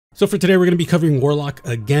So for today, we're going to be covering Warlock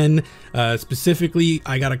again. Specifically,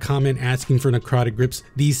 I got a comment asking for Necrotic Grips.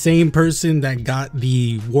 The same person that got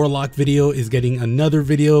the Warlock video is getting another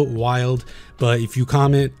video, Wild. But if you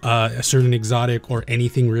comment a certain exotic or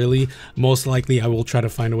anything really, most likely I will try to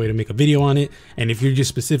find a way to make a video on it. And if you just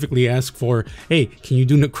specifically ask for, hey, can you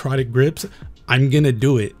do Necrotic Grips? I'm gonna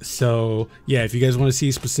do it. So yeah, if you guys want to see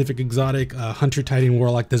a specific exotic, Hunter, Titan,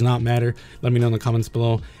 Warlock, does not matter, let me know in the comments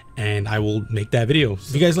below and I will make that video. So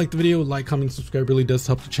if you guys like the video, like, comment, subscribe. Really does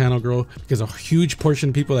help the channel grow, because a huge portion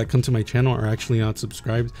of people that come to my channel are actually not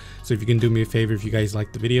subscribed. So if you can do me a favor, if you guys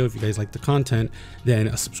like the video, if you guys like the content, then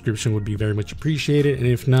a subscription would be very much appreciated. And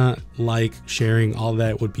if not, like, sharing, all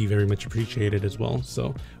that would be very much appreciated as well.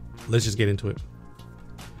 So let's just get into it.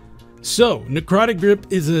 So Necrotic Grip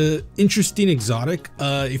is a interesting exotic.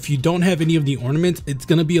 If you don't have any of the ornaments, it's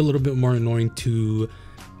gonna be a little bit more annoying to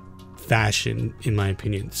fashion, in my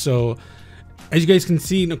opinion. So as you guys can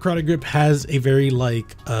see, Necrotic Grip has a very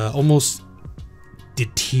like almost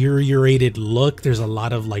deteriorated look. There's a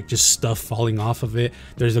lot of like just stuff falling off of it.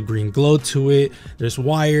 There's a green glow to it. There's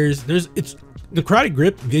wires. Necrotic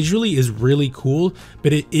Grip visually is really cool,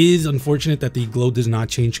 but it is unfortunate that the glow does not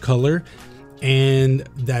change color, and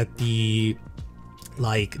that the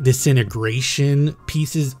like disintegration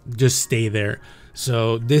pieces just stay there.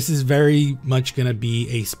 So this is very much gonna be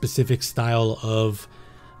a specific style of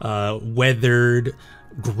weathered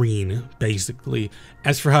green, basically.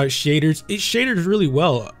 As for how it shaders really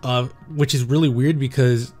well, which is really weird,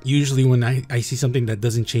 because usually when I see something that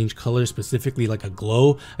doesn't change color, specifically like a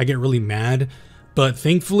glow, I get really mad. But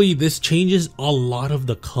thankfully this changes a lot of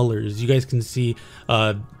the colors. You guys can see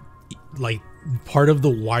like part of the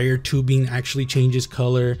wire tubing actually changes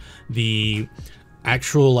color. The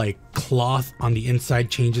actual like cloth on the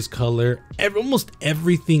inside changes color. Almost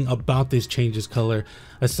everything about this changes color,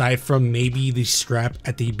 aside from maybe the strap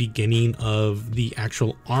at the beginning of the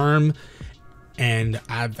actual arm. And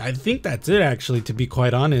I think that's it, actually, to be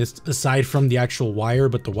quite honest, aside from the actual wire,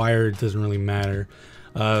 but the wire doesn't really matter.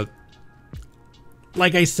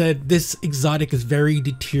 Like I said, this exotic is very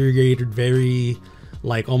deteriorated, very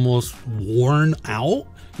like almost worn out.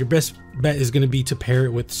 Your best bet is going to be to pair it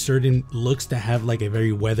with certain looks that have like a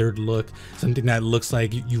very weathered look, something that looks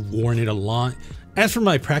like you've worn it a lot. As for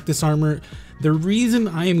my practice armor, the reason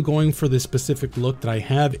I am going for this specific look that I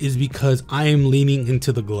have is because I am leaning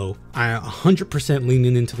into the glow. I am 100%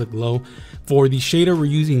 leaning into the glow. For the shader, we're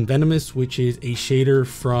using Venomous, which is a shader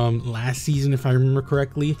from last season, if I remember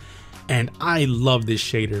correctly. And I love this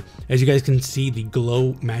shader. As you guys can see, the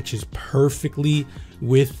glow matches perfectly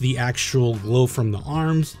with the actual glow from the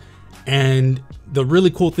arms. And the really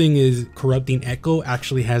cool thing is Corrupting Echo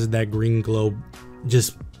actually has that green glow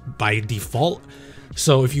just by default.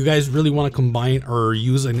 So if you guys really want to combine or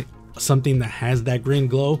use something that has that green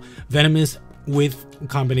glow, Venomous with a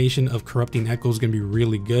combination of Corrupting Echo is going to be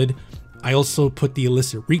really good. I also put the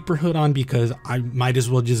Illicit Reaper hood on because I might as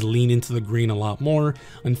well just lean into the green a lot more.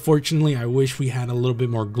 Unfortunately, I wish we had a little bit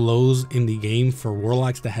more glows in the game for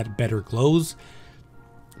Warlocks that had better glows,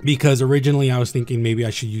 because originally I was thinking maybe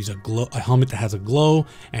I should use a helmet that has a glow,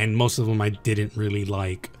 and most of them I didn't really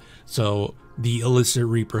like. So the Illicit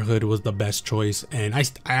Reaper hood was the best choice, and I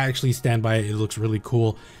actually stand by it. It looks really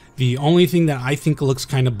cool. The only thing that I think looks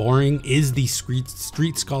kind of boring is the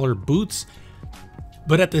Street Scholar boots.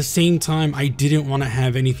 But at the same time, I didn't want to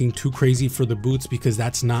have anything too crazy for the boots, because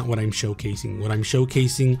that's not what I'm showcasing. What I'm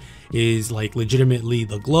showcasing is like legitimately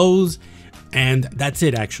the glows, and that's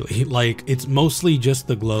it actually. Like, it's mostly just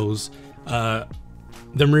the glows. The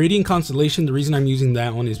Meridian Constellation, the reason I'm using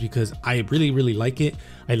that one is because I really like it.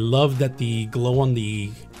 I love that the glow on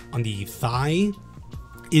the thigh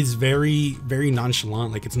is very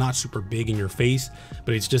nonchalant. Like, it's not super big in your face,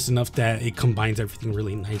 but it's just enough that it combines everything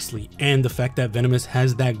really nicely. And the fact that Venomous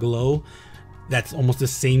has that glow that's almost the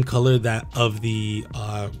same color that of the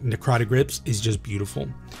Necrotic Grips is just beautiful.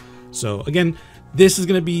 So again, this is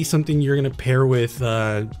going to be something you're going to pair with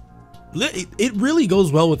it really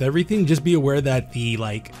goes well with everything. Just be aware that the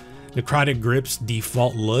like Necrotic Grips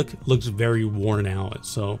default look looks very worn out,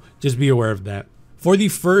 so just be aware of that. For the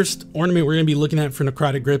first ornament we're going to be looking at for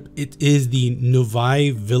Necrotic Grip, it is the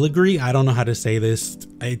Nouveau Filigree. I don't know how to say this.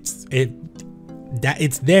 It's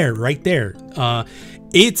there, right there.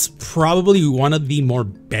 It's probably one of the more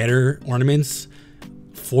better ornaments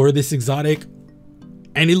for this exotic,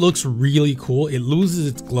 and it looks really cool. It loses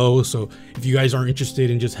its glow, so if you guys are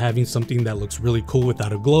interested in just having something that looks really cool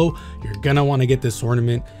without a glow, you're gonna want to get this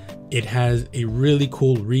ornament. It has a really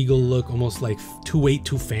cool regal look, almost like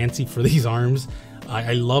too fancy for these arms.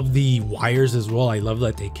 I love the wires as well. I love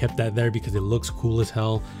that they kept that there because it looks cool as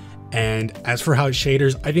hell. And as for how it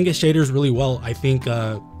shaders, I think it shaders really well. I think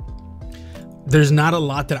there's not a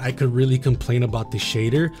lot that I could really complain about the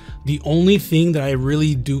shader. The only thing that I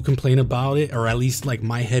really do complain about it, or at least like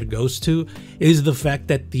my head goes to, is the fact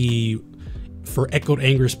that for Echoed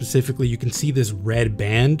Anger specifically, you can see this red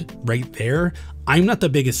band right there. I'm not the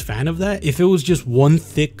biggest fan of that. If it was just one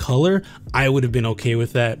thick color, I would have been okay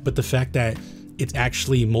with that. But the fact that it's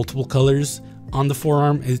actually multiple colors on the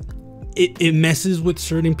forearm, it messes with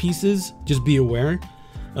certain pieces. Just be aware.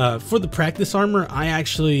 For the practice armor, I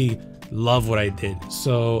actually love what I did.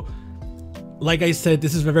 So like I said,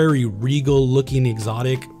 this is a very regal looking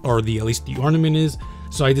exotic, or at least the ornament is.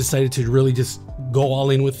 So I decided to really just go all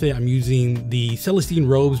in with it. I'm using the Celestine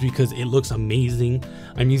robes because it looks amazing.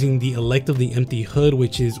 I'm using the Elect of the Empty hood,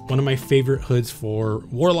 which is one of my favorite hoods for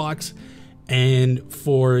warlocks. And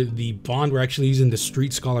for the bond, we're actually using the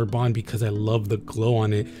Street Scholar bond because I love the glow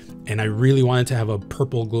on it, and I really wanted to have a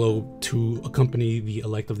purple glow to accompany the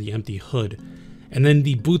Elect of the Empty hood. And then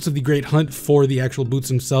the Boots of the Great Hunt, for the actual boots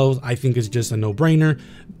themselves, I think is just a no-brainer.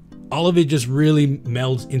 All of it just really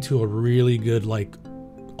melds into a really good, like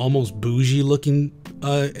almost bougie looking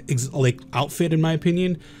like outfit, in my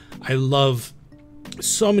opinion. I love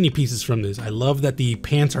so many pieces from this. I love that the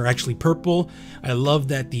pants are actually purple. I love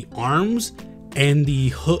that the arms and the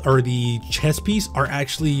hood, or the chest piece, are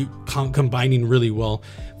actually combining really well.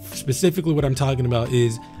 Specifically what I'm talking about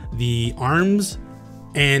is the arms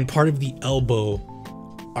and part of the elbow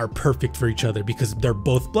are perfect for each other because they're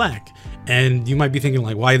both black. And you might be thinking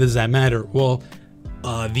like, why does that matter? Well,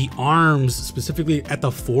 the arms, specifically at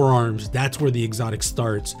the forearms, that's where the exotic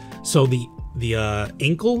starts. So the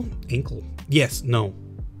ankle, yes, no,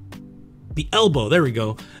 the elbow, there we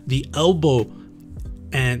go, the elbow,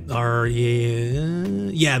 and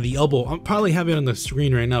the elbow, I'll probably have it on the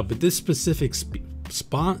screen right now, but this specific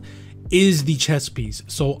spot is the chest piece.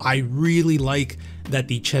 So I really like that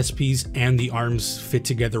the chest piece and the arms fit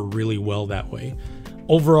together really well that way.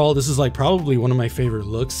 Overall, this is like probably one of my favorite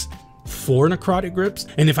looks for Necrotic Grips,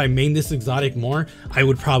 and if I made this exotic more, I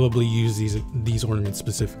would probably use these ornaments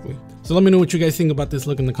specifically. So let me know what you guys think about this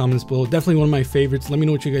look in the comments below. Definitely one of my favorites. Let me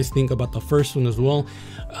know what you guys think about the first one as well.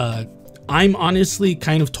 I'm honestly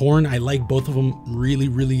kind of torn. I like both of them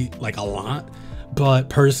really like a lot, but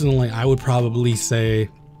personally I would probably say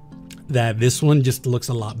that this one just looks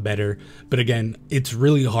a lot better. But again, it's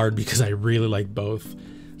really hard because I really like both.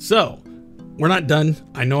 So we're not done.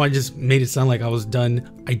 I know I just made it sound like I was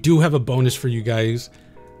done. I do have a bonus for you guys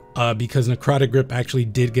because Necrotic Grip actually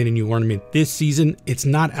did get a new ornament this season. It's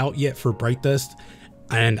not out yet for Bright Dust,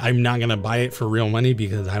 and I'm not gonna buy it for real money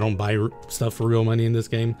because I don't buy stuff for real money in this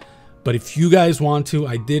game. But if you guys want to,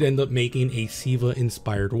 I did end up making a Siva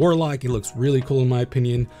inspired warlock. It looks really cool in my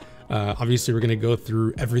opinion. Obviously we're gonna go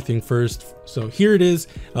through everything first. So here it is.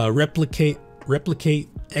 Replicate,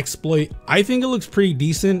 exploit. I think it looks pretty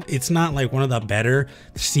decent. It's not like one of the better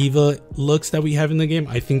Siva looks that we have in the game.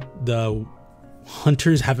 I think the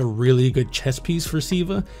hunters have a really good chest piece for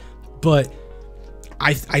Siva, but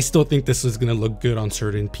I still think this is gonna look good on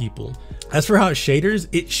certain people. As for how it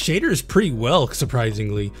shaders pretty well,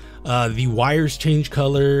 surprisingly. The wires change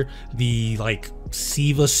color, the like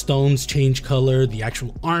Siva stones change color, the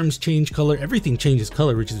actual arms change color, everything changes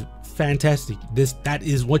color, which is fantastic. That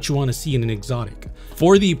is what you want to see in an exotic.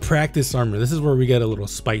 For the practice armor, this is where we get a little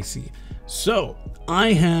spicy. So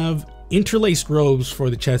I have interlaced robes for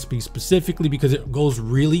the chest piece specifically because it goes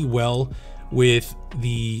really well with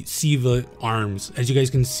the Siva arms. As you guys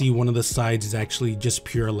can see, one of the sides is actually just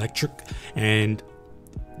pure electric, and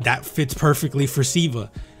that fits perfectly for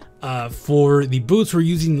Siva. For the boots, we're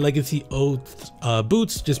using Legacy Oath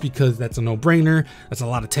boots just because that's a no-brainer. That's a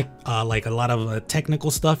lot of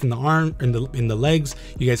technical stuff in the arm, in the legs.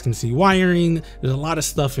 You guys can see wiring. There's a lot of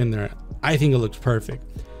stuff in there. I think it looks perfect.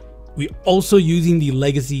 We also using the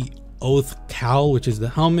Legacy Oath cowl, which is the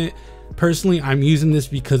helmet. Personally, I'm using this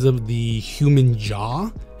because of the human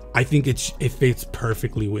jaw. I think it fits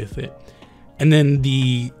perfectly with it. And then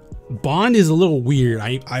the bond is a little weird.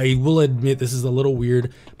 I will admit this is a little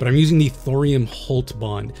weird, but I'm using the Thorium Holt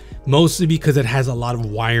bond, mostly because it has a lot of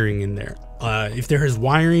wiring in there. If there is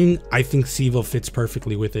wiring, I think Siva fits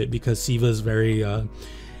perfectly with it because Siva is very,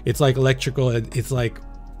 it's like electrical. It's like,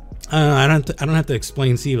 I don't have to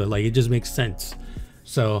explain Siva, like it just makes sense.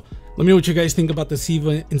 So let me know what you guys think about the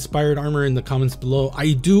Siva inspired armor in the comments below.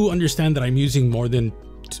 I do understand that I'm using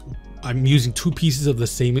two pieces of the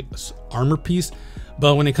same armor piece,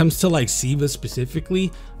 but when it comes to like Siva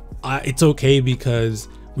specifically, it's okay because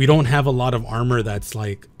we don't have a lot of armor that's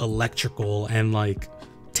like electrical and like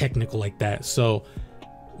technical like that. So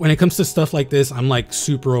when it comes to stuff like this, I'm like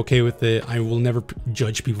super okay with it. I will never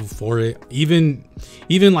judge people for it. Even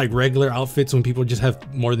like regular outfits, when people just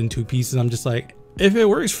have more than 2 pieces, I'm just like, if it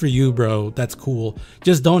works for you, bro, that's cool.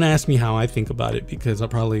 Just don't ask me how I think about it, because I'll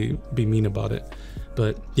probably be mean about it.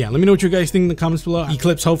 But yeah, let me know what you guys think in the comments below.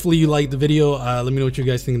 Eclipse, hopefully you liked the video. Let me know what you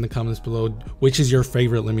guys think in the comments below. Which is your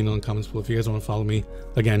favorite? Let me know in the comments below. If you guys want to follow me,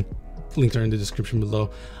 again, links are in the description below.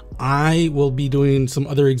 I will be doing some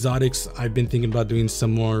other exotics. I've been thinking about doing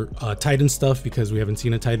some more Titan stuff, because we haven't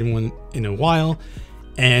seen a Titan one in a while.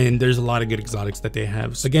 And there's a lot of good exotics that they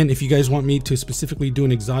have. So again, if you guys want me to specifically do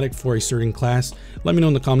an exotic for a certain class, let me know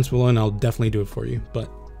in the comments below and I'll definitely do it for you.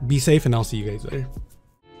 But be safe, and I'll see you guys later.